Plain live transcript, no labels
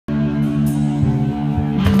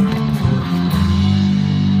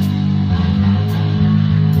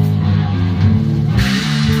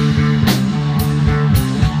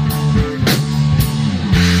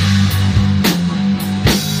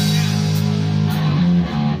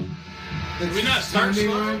we not start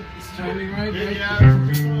slow? It's timing right? Yeah. It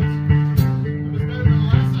was better than the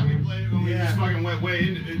last time we played it when we just fucking went way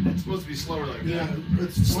in. It's supposed to be slower like that. Yeah,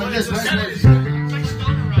 it's like this. It's like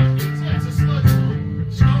stoner rock. It's a sludge song.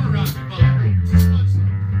 Stoner rock. It's a sludge song.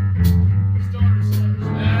 Stoner sludge.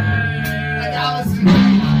 Like Allison.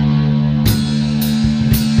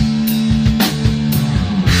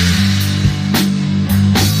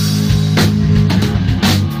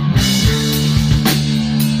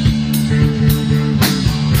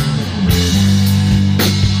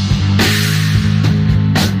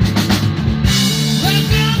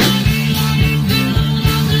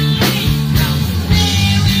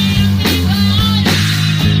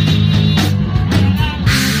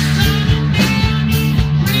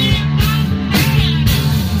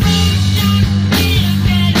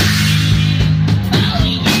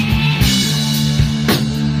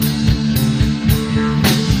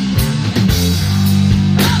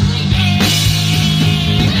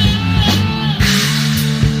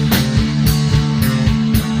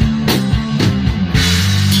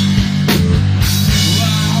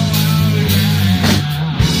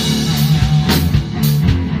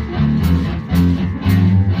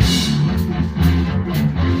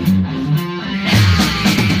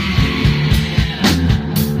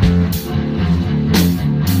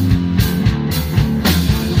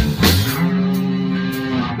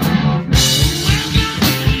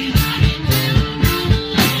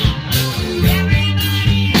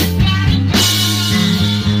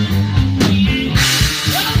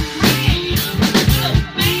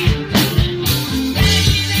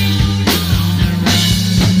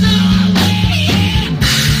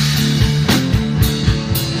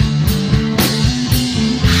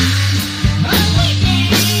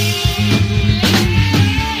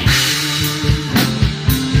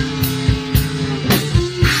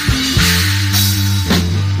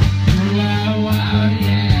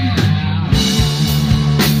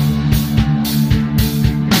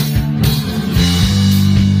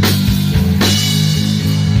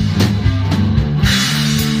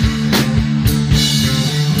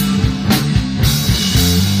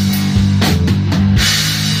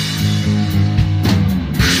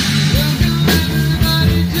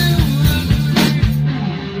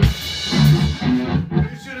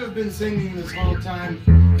 Singing this whole time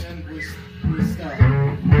and we stopped.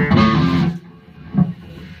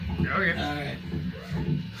 Okay. Alright.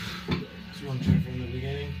 Do you want to try from the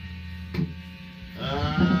beginning?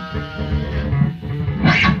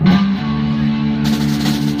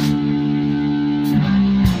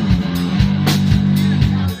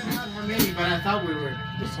 But I thought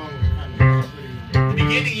the song was kind of pretty. The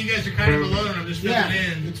beginning, you guys are kind of alone. I'm just filling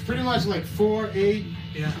in. It's pretty much like 4/8.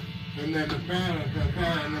 Yeah. And then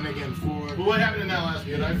and then again 4. But what happened in that last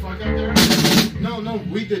bit? Did I fuck up there? No,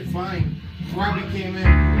 we did fine. Robbie came in.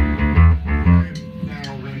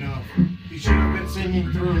 Now went up. He should have been singing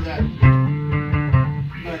through that.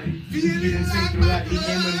 But he didn't sing through that. He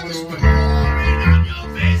came in with a word.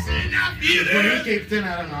 When he kicked in, I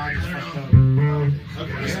don't know. I just fucked up.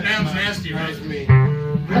 Okay. This sounds nasty, right? That was me.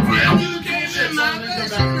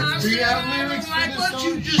 Do you have lyrics for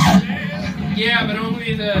this song? Yeah, but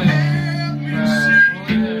only the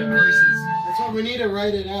verses. That's why we need to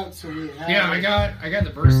write it out so we have. Yeah, I got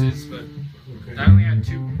the verses, but I only had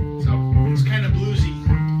 2. So it's kind of bluesy.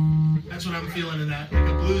 That's what I'm feeling in that, like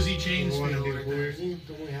a bluesy chains feel. Don't we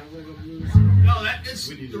have like a blues? No,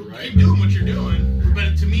 keep doing what you're doing.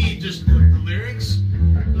 But to me, just the lyrics,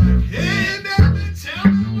 like, hey baby,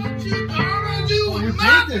 tell me what you gonna do with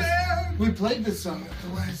my bed. We played this song at the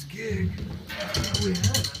last gig. We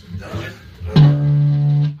haven't done it.